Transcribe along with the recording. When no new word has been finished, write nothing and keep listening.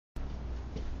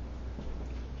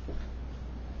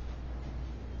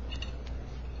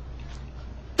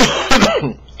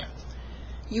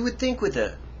You would think with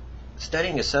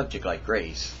studying a subject like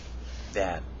grace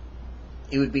that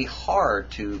it would be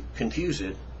hard to confuse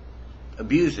it,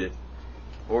 abuse it,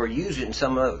 or use it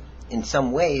in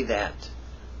some way that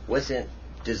wasn't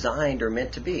designed or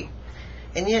meant to be.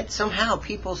 And yet somehow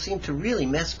people seem to really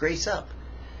mess grace up,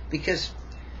 because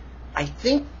I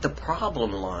think the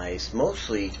problem lies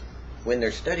mostly when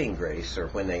they're studying grace, or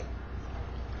when they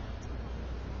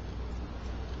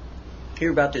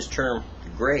hear about this term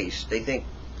grace, they think,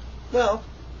 well,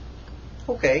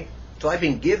 okay, so I've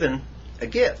been given a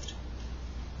gift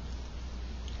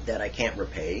that I can't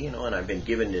repay, and I've been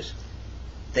given this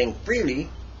thing freely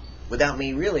without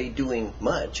me really doing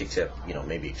much, except,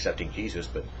 maybe accepting Jesus.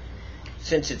 But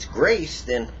since it's grace,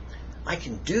 then I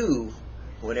can do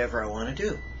whatever I want to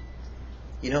do.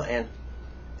 And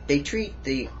they treat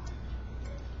the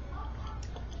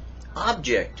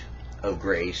object of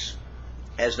grace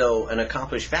as though an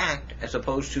accomplished fact, as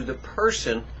opposed to the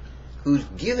person who's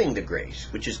giving the grace,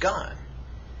 which is God.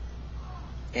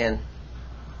 And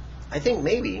I think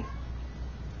maybe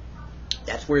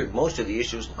that's where most of the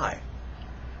issues lie.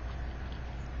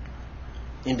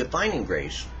 In defining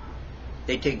grace,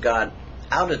 they take God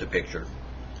out of the picture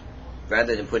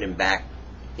rather than put him back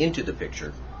into the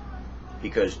picture,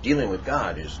 because dealing with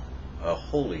God is a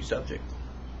holy subject.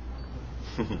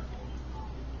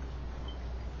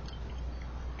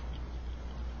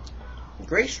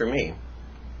 Grace for me,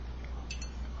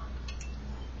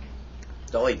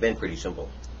 it's always been pretty simple.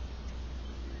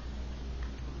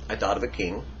 I thought of a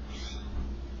king.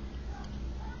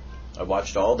 I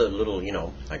watched all the little,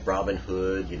 like Robin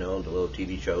Hood, the little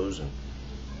TV shows, and,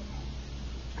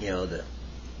 the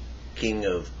King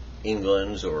of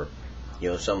England's, or,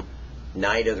 some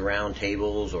Knight of the Round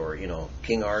Tables, or,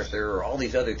 King Arthur, or all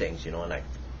these other things, and I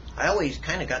always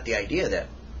kind of got the idea that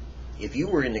if you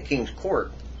were in the king's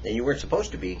court and you weren't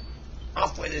supposed to be,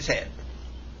 off with his head.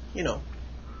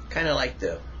 Kind of like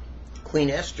the Queen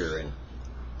Esther and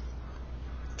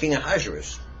King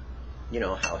Ahasuerus,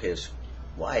 how his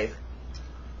wife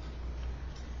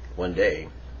one day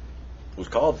was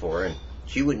called for and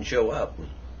she wouldn't show up,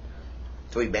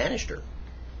 so he banished her.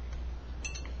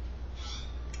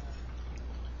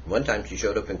 One time she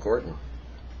showed up in court and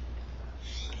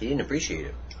he didn't appreciate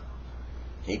it.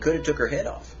 He could have took her head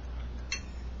off.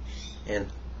 And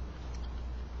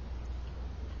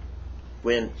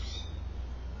when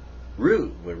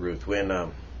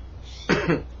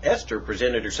Esther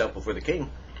presented herself before the king,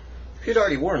 she had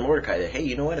already warned Mordecai that, hey,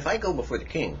 you know what, if I go before the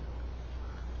king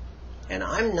and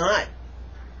I'm not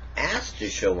asked to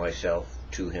show myself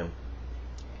to him,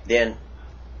 then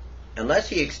unless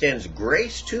he extends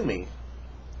grace to me,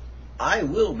 I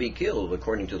will be killed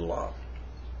according to the law.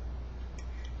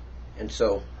 And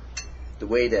so the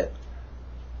way that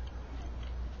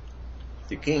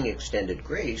the king extended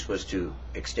grace was to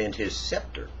extend his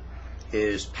scepter,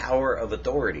 his power of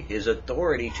authority, his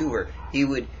authority to her. He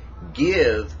would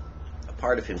give a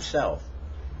part of himself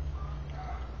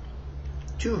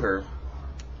to her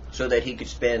so that he could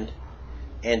spend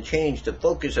and change the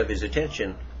focus of his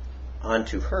attention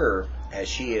onto her as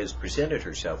she has presented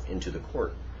herself into the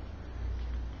court.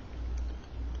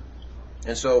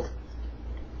 And so,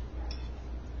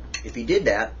 if he did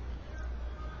that,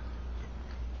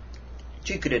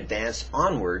 she could advance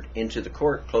onward into the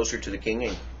court, closer to the king,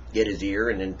 and get his ear,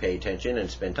 and then pay attention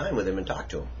and spend time with him and talk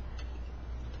to him.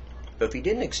 But if he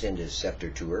didn't extend his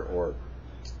scepter to her, or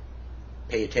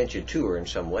pay attention to her in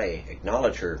some way,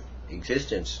 acknowledge her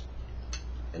existence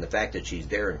and the fact that she's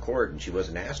there in court and she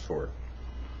wasn't asked for it,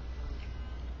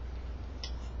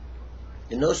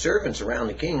 and those servants around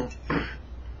the king,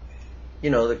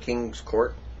 the king's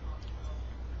court,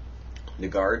 the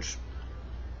guards,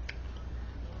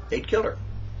 they'd kill her.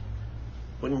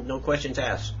 Wouldn't, no questions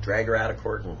asked. Drag her out of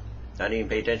court and not even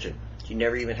pay attention. She'd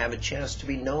never even have a chance to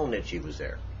be known that she was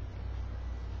there.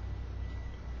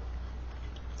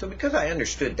 So because I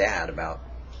understood that about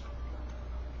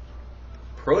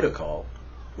protocol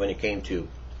when it came to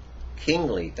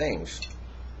kingly things,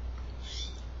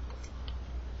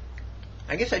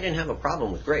 I guess I didn't have a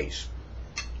problem with grace.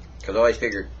 Because I always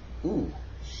figured,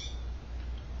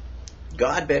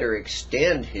 God better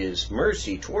extend his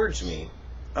mercy towards me,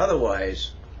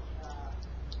 otherwise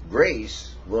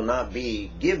grace will not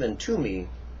be given to me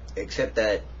except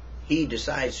that he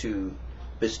decides to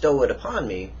bestow it upon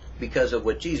me because of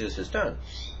what Jesus has done.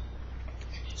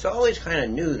 So I always kind of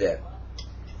knew that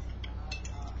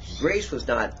grace was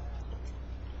not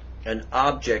an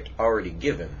object already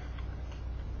given,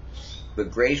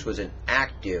 but grace was an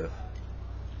active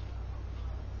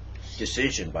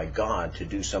decision by God to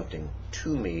do something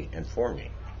to me and for me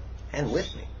and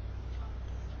with me.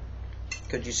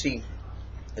 Because you see,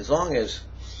 as long as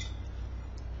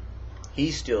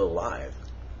he's still alive,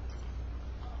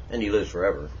 and he lives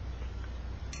forever,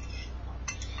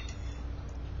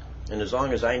 and as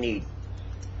long as I need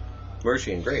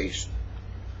mercy and grace,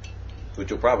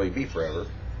 which will probably be forever,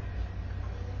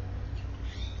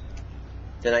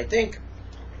 then I think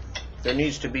there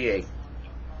needs to be a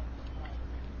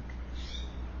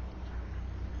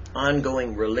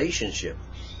ongoing relationship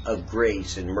of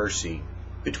grace and mercy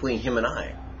between him and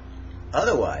I.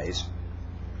 Otherwise,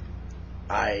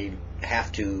 I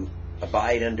have to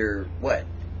abide under what?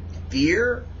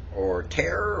 Fear or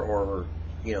terror, or,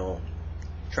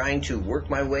 trying to work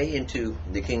my way into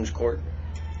the king's court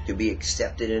to be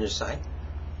accepted in his sight.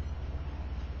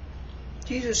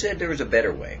 Jesus said there was a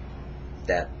better way,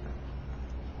 that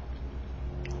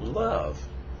love,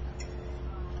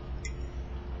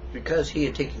 because he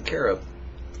had taken care of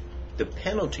the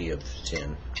penalty of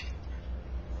sin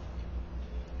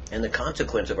and the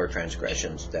consequence of our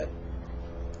transgressions, that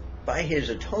by his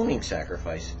atoning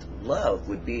sacrifice, love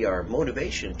would be our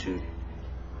motivation to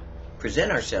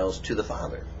present ourselves to the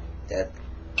Father. That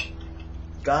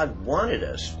God wanted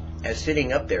us, as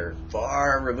sitting up there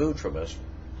far removed from us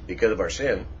because of our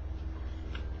sin,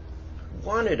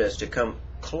 wanted us to come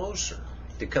closer,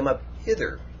 to come up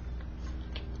hither,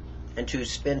 and to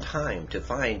spend time to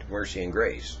find mercy and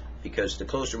grace. Because the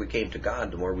closer we came to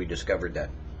God, the more we discovered that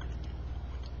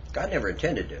God never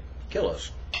intended to kill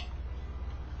us.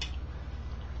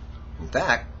 In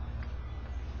fact,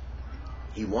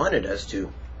 he wanted us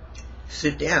to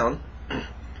sit down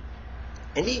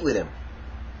and eat with him.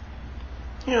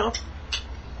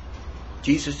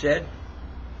 Jesus said,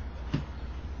 if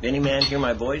any man hear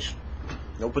my voice,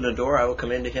 and open the door, I will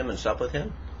come into him and sup with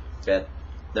him. At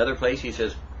another place he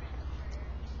says,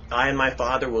 I and my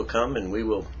Father will come and we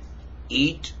will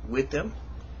eat with them.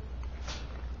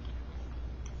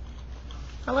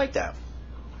 I like that.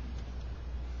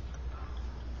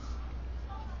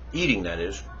 Eating, that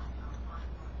is.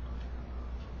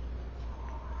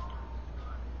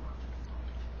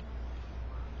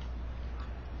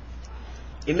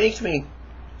 It makes me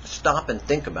stop and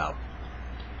think about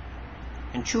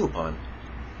and chew upon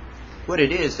what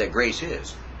it is that grace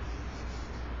is.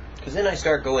 Because then I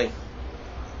start going,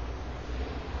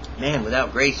 man,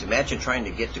 without grace, imagine trying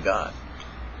to get to God.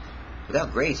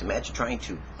 Without grace, imagine trying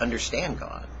to understand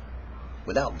God.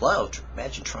 Without love,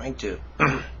 imagine trying to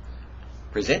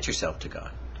present yourself to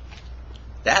God.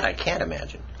 That I can't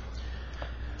imagine.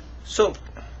 So,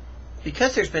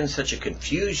 because there's been such a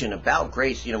confusion about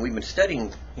grace, we've been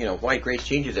studying, why grace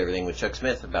changes everything with Chuck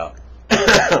Smith about,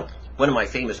 one of my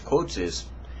famous quotes is,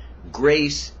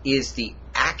 grace is the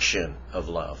action of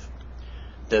love.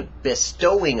 The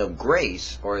bestowing of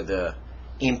grace, or the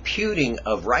imputing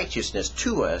of righteousness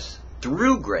to us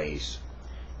through grace,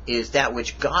 is that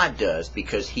which God does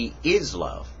because he is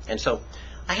love. And so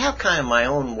I have kind of my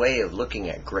own way of looking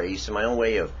at grace and my own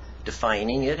way of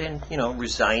defining it and,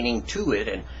 resigning to it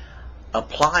and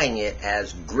applying it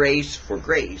as grace for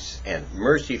grace and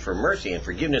mercy for mercy and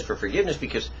forgiveness for forgiveness,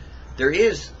 because there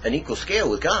is an equal scale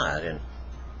with God. And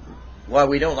while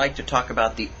we don't like to talk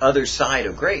about the other side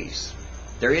of grace,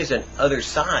 there is an other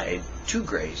side to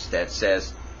grace that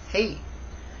says, hey,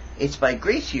 it's by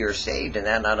grace you are saved, and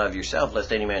that not of yourself,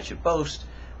 lest any man should boast.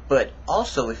 But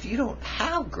also, if you don't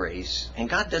have grace, and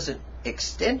God doesn't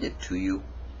extend it to you,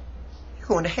 you're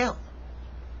going to hell.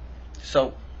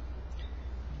 So,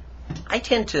 I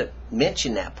tend to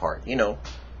mention that part,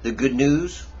 the good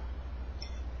news.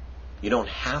 You don't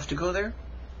have to go there.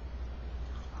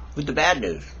 With the bad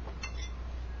news,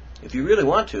 if you really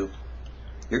want to,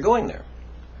 you're going there.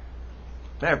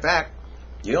 Matter of fact,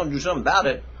 you don't do something about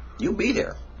it, you'll be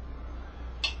there.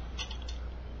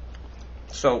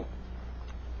 So,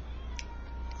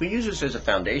 we use this as a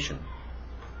foundation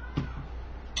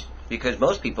because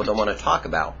most people don't want to talk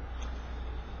about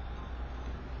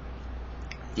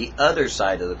the other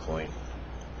side of the coin,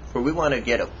 where we want to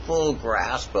get a full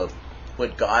grasp of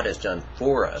what God has done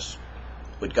for us,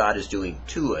 what God is doing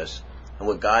to us, and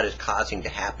what God is causing to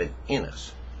happen in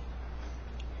us.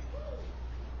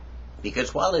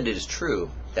 Because while it is true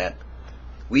that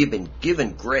we have been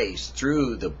given grace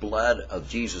through the blood of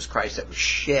Jesus Christ that was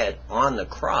shed on the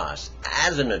cross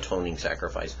as an atoning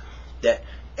sacrifice, that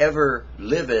ever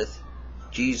liveth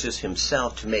Jesus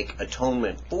himself to make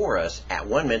atonement for us at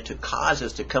one moment, to cause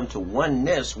us to come to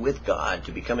oneness with God,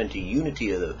 to become into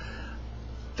unity of the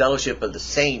fellowship of the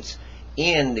saints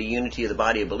in the unity of the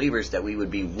body of believers, that we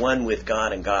would be one with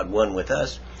God and God one with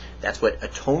us. That's what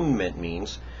atonement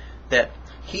means. That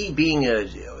he, being a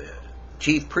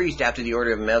chief priest after the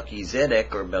order of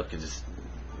Melchizedek,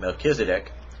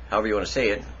 however you want to say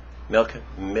it,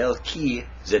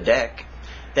 Melchizedek,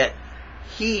 that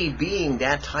he, being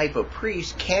that type of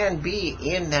priest, can be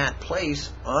in that place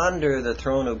under the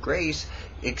throne of grace,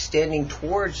 extending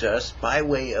towards us by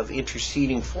way of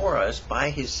interceding for us by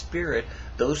his Spirit,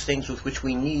 those things with which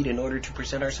we need in order to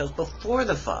present ourselves before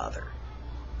the Father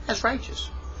as righteous.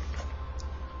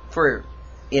 For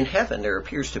in heaven there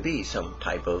appears to be some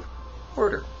type of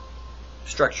order,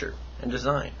 structure, and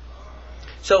design.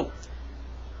 So,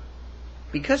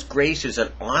 because grace is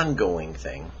an ongoing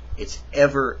thing, it's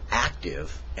ever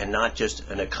active and not just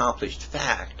an accomplished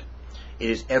fact, it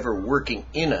is ever working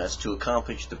in us to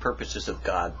accomplish the purposes of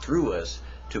God through us,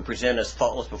 to present us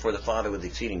faultless before the Father with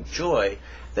exceeding joy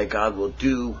that God will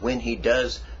do when he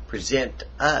does present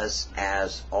us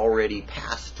as already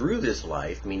passed through this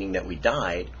life, meaning that we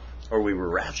died or we were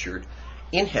raptured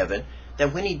in heaven,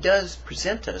 that when he does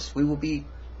present us, we will be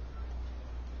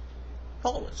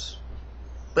faultless.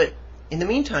 But in the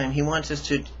meantime, he wants us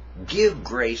to give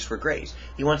grace for grace.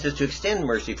 He wants us to extend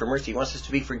mercy for mercy. He wants us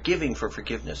to be forgiving for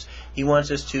forgiveness. He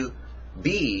wants us to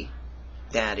be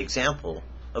that example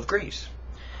of grace.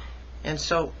 And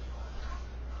so,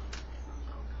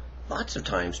 lots of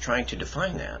times trying to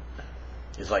define that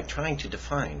is like trying to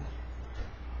define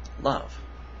love.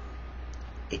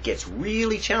 It gets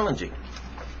really challenging.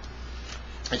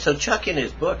 And so Chuck in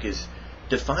his book is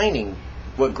defining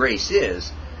what grace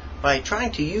is by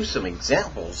trying to use some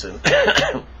examples, and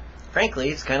frankly,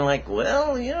 it's kind of like,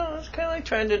 well, it's kind of like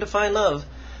trying to define love.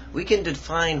 We can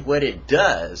define what it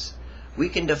does, we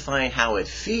can define how it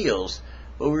feels,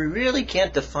 but we really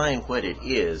can't define what it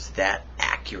is that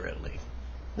accurately.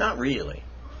 Not really.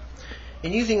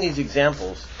 In using these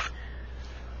examples,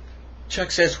 Chuck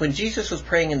says, when Jesus was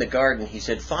praying in the garden, he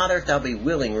said, Father, if thou be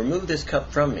willing, remove this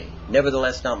cup from me.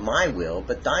 Nevertheless, not my will,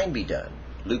 but thine be done.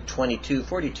 Luke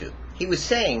 22:42. He was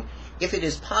saying, if it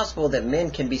is possible that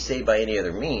men can be saved by any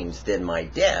other means than my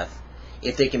death,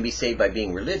 if they can be saved by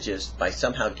being religious, by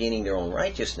somehow gaining their own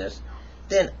righteousness,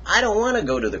 then I don't want to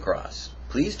go to the cross.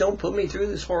 Please don't put me through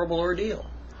this horrible ordeal.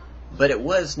 But it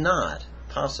was not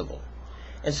possible.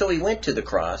 And so he went to the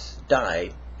cross,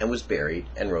 died, and was buried,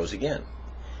 and rose again.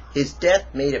 His death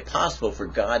made it possible for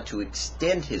God to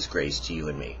extend his grace to you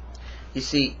and me. You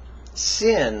see,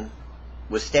 sin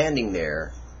was standing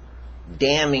there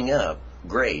damming up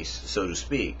grace, so to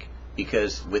speak,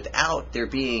 because without there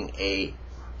being a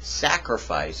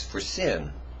sacrifice for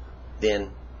sin,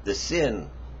 then the sin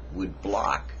would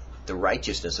block the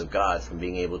righteousness of God from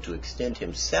being able to extend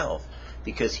himself,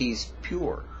 because he's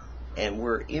pure and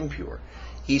we're impure.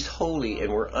 He's holy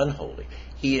and we're unholy.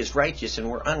 He is righteous and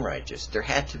we're unrighteous. There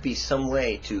had to be some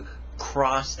way to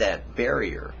cross that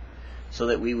barrier so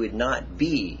that we would not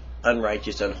be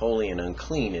unrighteous, unholy, and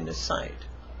unclean in his sight.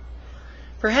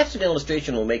 Perhaps an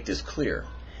illustration will make this clear.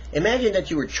 Imagine that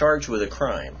you were charged with a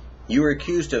crime. You were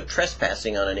accused of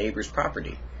trespassing on a neighbor's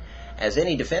property. As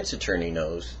any defense attorney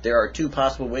knows, there are two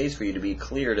possible ways for you to be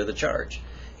cleared of the charge.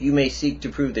 You may seek to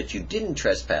prove that you didn't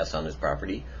trespass on his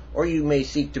property, or you may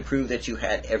seek to prove that you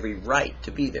had every right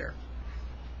to be there.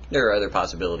 There are other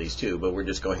possibilities too, but we're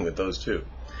just going with those two.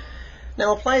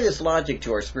 Now apply this logic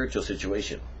to our spiritual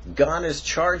situation. God has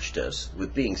charged us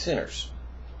with being sinners,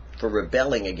 for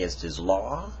rebelling against his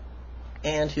law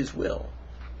and his will.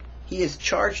 He has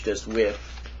charged us with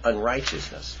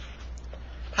unrighteousness.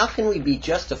 How can we be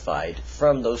justified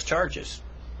from those charges?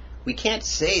 We can't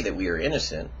say that we are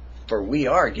innocent, for we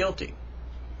are guilty.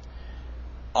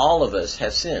 All of us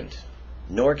have sinned,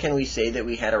 nor can we say that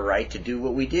we had a right to do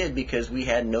what we did, because we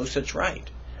had no such right.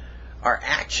 Our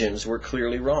actions were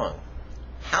clearly wrong.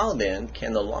 How then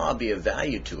can the law be of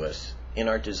value to us in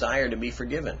our desire to be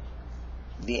forgiven?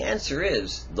 The answer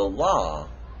is, the law,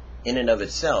 in and of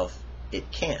itself,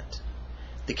 it can't.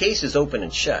 The case is open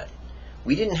and shut.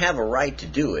 We didn't have a right to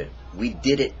do it. We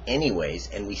did it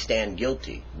anyways, and we stand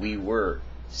guilty. We were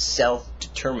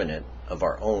self-determinant of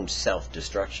our own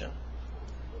self-destruction.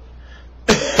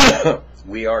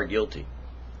 We are guilty.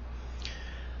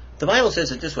 The Bible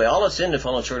says it this way: all have sinned and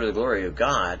fallen short of the glory of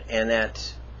God, and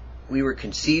that we were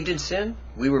conceived in sin,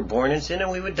 we were born in sin,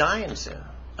 and we would die in sin,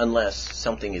 unless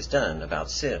something is done about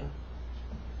sin,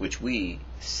 which we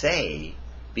say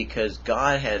because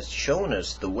God has shown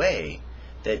us the way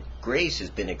that grace has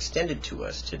been extended to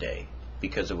us today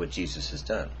because of what Jesus has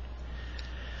done.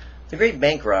 The great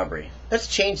bank robbery. Let's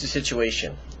change the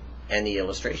situation and the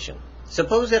illustration.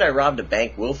 Suppose that I robbed a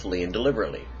bank willfully and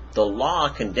deliberately. The law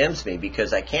condemns me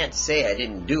because I can't say I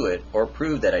didn't do it or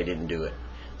prove that I didn't do it.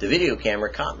 The video camera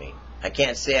caught me. I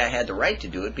can't say I had the right to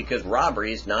do it because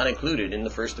robbery is not included in the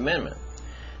First Amendment.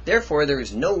 Therefore, there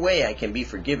is no way I can be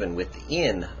forgiven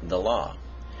within the law.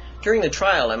 During the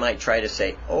trial, I might try to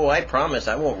say, "Oh, I promise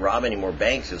I won't rob any more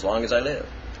banks as long as I live.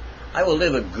 I will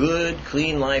live a good,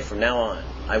 clean life from now on.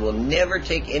 I will never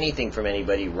take anything from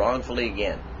anybody wrongfully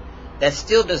again." That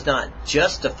still does not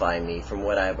justify me from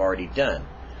what I have already done.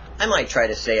 I might try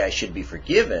to say I should be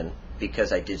forgiven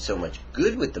because I did so much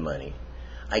good with the money.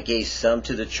 I gave some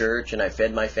to the church and I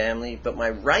fed my family, but my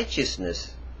righteous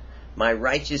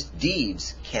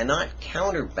deeds cannot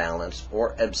counterbalance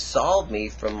or absolve me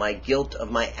from my guilt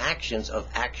of my actions of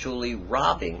actually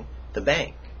robbing the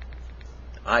bank.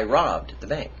 I robbed the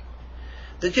bank.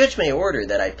 The judge may order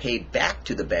that I pay back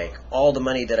to the bank all the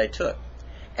money that I took.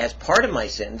 As part of my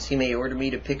sentence, he may order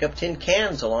me to pick up tin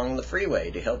cans along the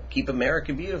freeway to help keep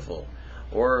America beautiful,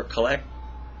 or collect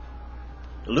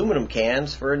aluminum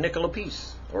cans for a nickel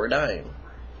apiece or a dime.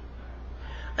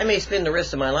 I may spend the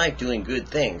rest of my life doing good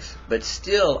things, but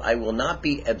still I will not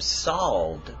be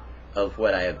absolved of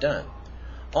what I have done.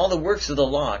 All the works of the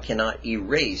law cannot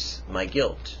erase my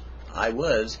guilt. I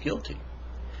was guilty.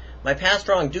 My past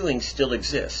wrongdoings still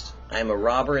exist. I am a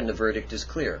robber and the verdict is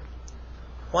clear.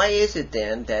 Why is it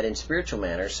then that in spiritual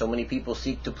matters so many people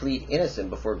seek to plead innocent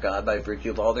before God by virtue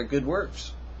of all their good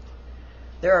works?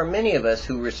 There are many of us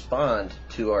who respond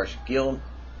to our guilt.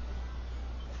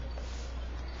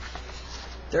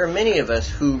 There are many of us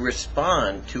who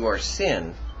respond to our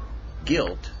sin,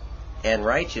 guilt, and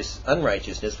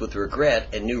unrighteousness with regret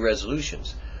and new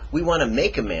resolutions. We want to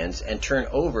make amends and turn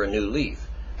over a new leaf,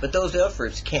 but those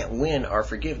efforts can't win our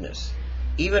forgiveness.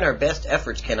 Even our best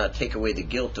efforts cannot take away the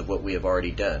guilt of what we have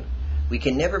already done. We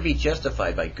can never be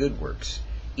justified by good works.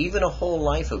 Even a whole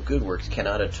life of good works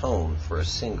cannot atone for a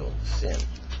single sin.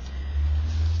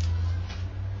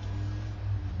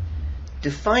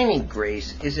 Defining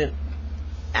grace isn't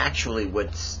actually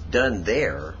what's done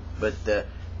there, but the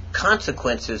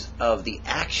consequences of the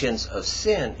actions of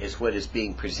sin is what is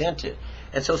being presented.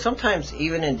 And so sometimes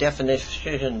even in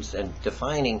definitions and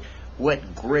defining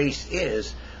what grace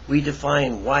is, we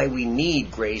define why we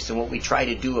need grace and what we try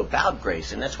to do about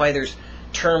grace. And that's why there's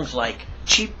terms like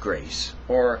cheap grace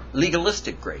or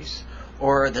legalistic grace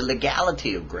or the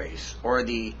legality of grace or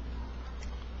the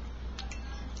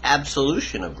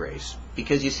absolution of grace.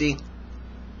 Because you see,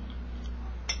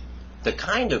 the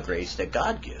kind of grace that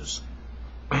God gives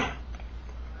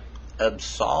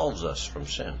absolves us from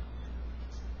sin.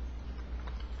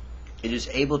 It is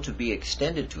able to be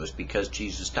extended to us because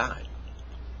Jesus died.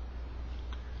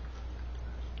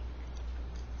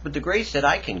 But the grace that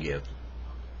I can give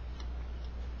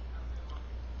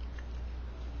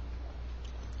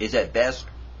is at best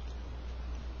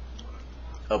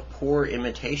a poor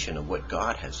imitation of what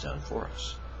God has done for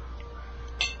us.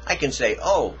 I can say,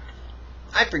 "Oh,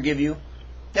 I forgive you.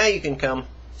 Now you can come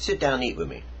sit down and eat with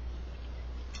me."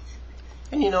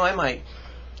 And I might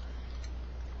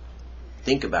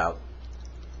think about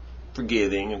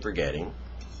forgiving and forgetting.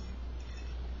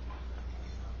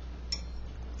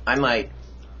 I might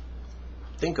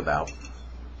think about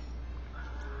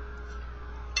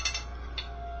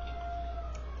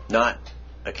not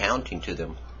accounting to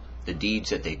them the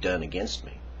deeds that they've done against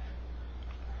me.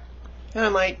 And I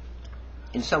might,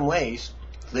 in some ways,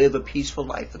 live a peaceful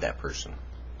life with that person,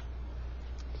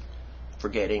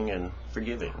 forgetting and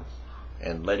forgiving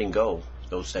and letting go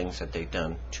those things that they've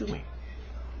done to me.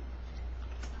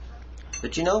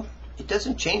 But it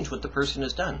doesn't change what the person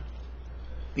has done,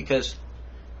 because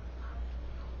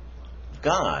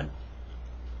God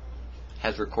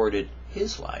has recorded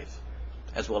his life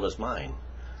as well as mine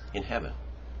in heaven.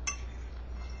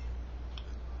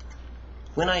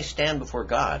 When I stand before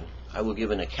God, I will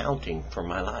give an accounting for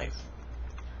my life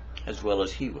as well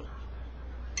as he will.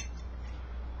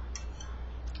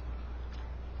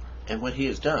 And what he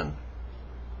has done,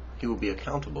 he will be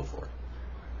accountable for,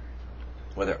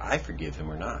 whether I forgive him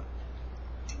or not.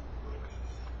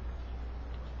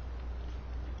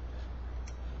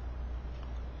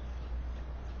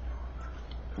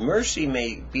 Mercy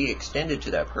may be extended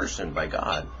to that person by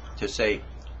God to say,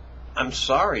 "I'm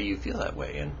sorry you feel that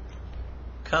way, and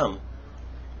come,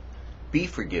 be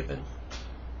forgiven,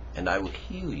 and I will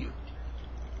heal you."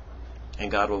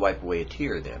 And God will wipe away a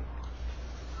tear then.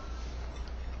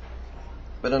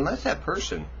 But unless that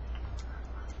person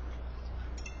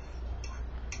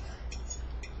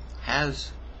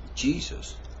has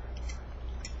Jesus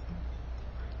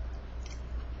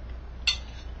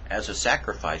as a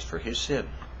sacrifice for his sin,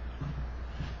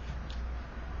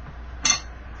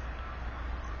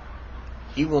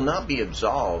 he will not be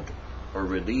absolved or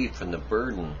relieved from the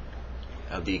burden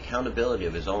of the accountability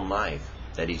of his own life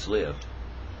that he's lived.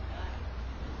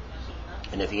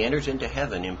 And if he enters into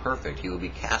heaven imperfect, he will be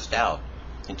cast out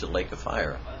into the lake of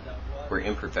fire where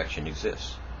imperfection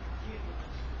exists.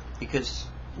 Because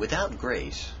without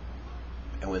grace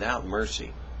and without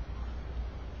mercy,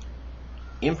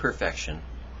 imperfection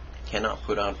cannot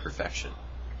put on perfection.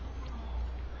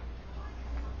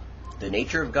 The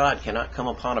nature of God cannot come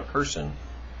upon a person,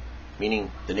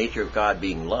 meaning the nature of God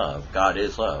being love, God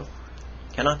is love,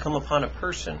 cannot come upon a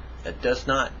person that does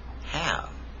not have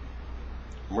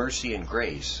mercy and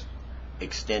grace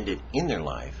extended in their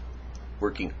life,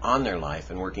 working on their life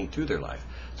and working through their life.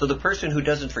 So the person who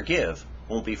doesn't forgive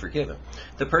won't be forgiven.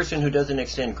 The person who doesn't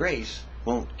extend grace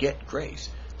won't get grace.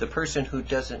 The person who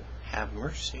doesn't have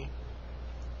mercy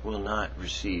will not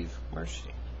receive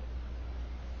mercy.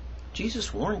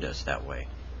 Jesus warned us that way.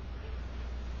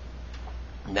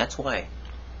 And that's why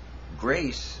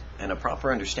grace and a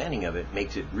proper understanding of it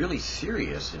makes it really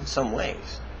serious in some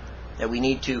ways. That we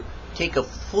need to take a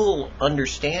full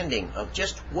understanding of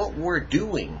just what we're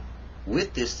doing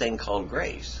with this thing called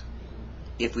grace.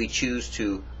 If we choose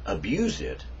to abuse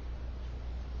it,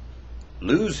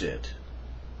 lose it,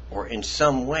 or in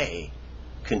some way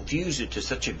confuse it to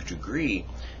such a degree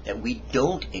that we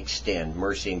don't extend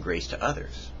mercy and grace to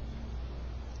others.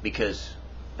 Because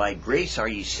by grace are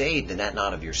ye saved, and that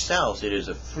not of yourselves. It is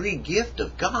a free gift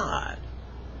of God.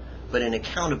 But an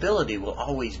accountability will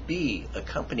always be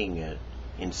accompanying it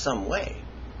in some way.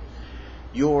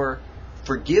 Your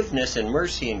forgiveness and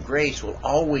mercy and grace will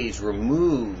always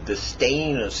remove the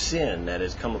stain of sin that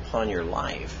has come upon your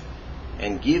life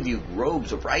and give you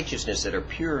robes of righteousness that are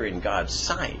pure in God's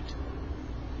sight.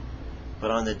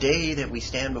 But on the day that we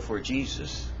stand before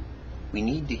Jesus, we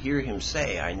need to hear him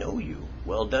say, I know you.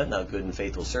 Well done, thou good and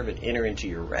faithful servant. Enter into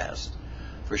your rest.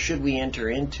 For should we enter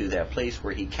into that place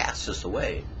where he casts us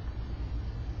away,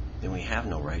 then we have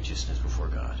no righteousness before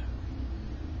God.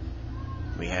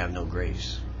 We have no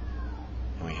grace.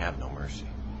 And we have no mercy.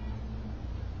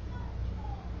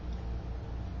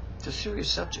 It's a serious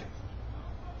subject.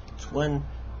 It's one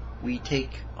we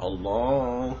take a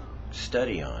long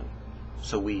study on,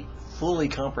 so we fully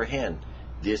comprehend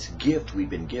this gift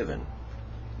we've been given,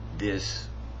 this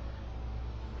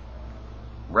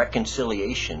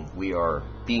reconciliation we are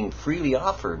being freely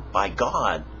offered by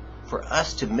God for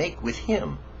us to make with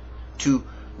him, to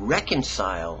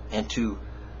reconcile and to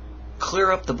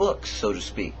clear up the books, so to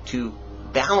speak, to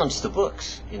balance the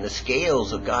books in the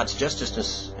scales of God's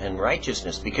justice and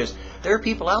righteousness, because there are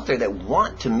people out there that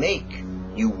want to make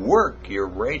you work your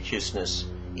righteousness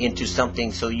into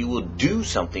something so you will do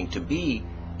something to be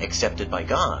accepted by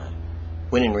God,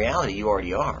 when in reality you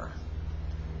already are.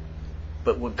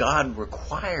 But what God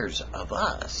requires of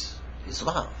us is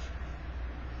love.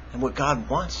 And what God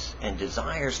wants and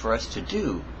desires for us to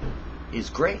do is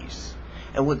grace.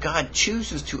 And what God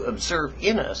chooses to observe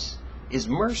in us is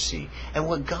mercy. And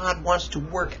what God wants to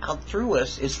work out through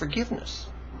us is forgiveness.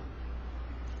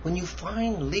 When you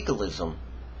find legalism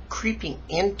creeping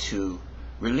into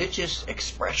religious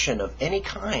expression of any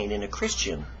kind in a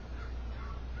Christian,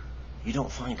 you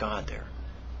don't find God there.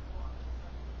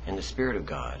 And the Spirit of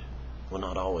God will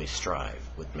not always strive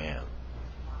with man.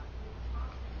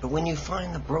 But when you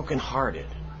find the brokenhearted,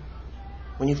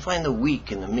 when you find the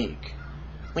weak and the meek,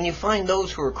 when you find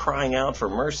those who are crying out for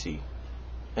mercy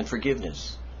and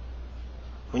forgiveness,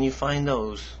 when you find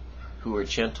those who are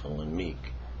gentle and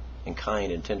meek and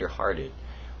kind and tender-hearted,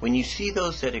 when you see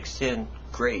those that extend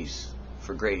grace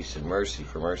for grace and mercy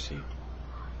for mercy,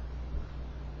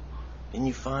 then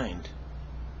you find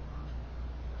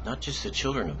not just the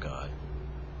children of God,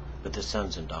 but the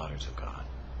sons and daughters of God.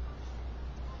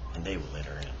 And they will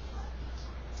enter in.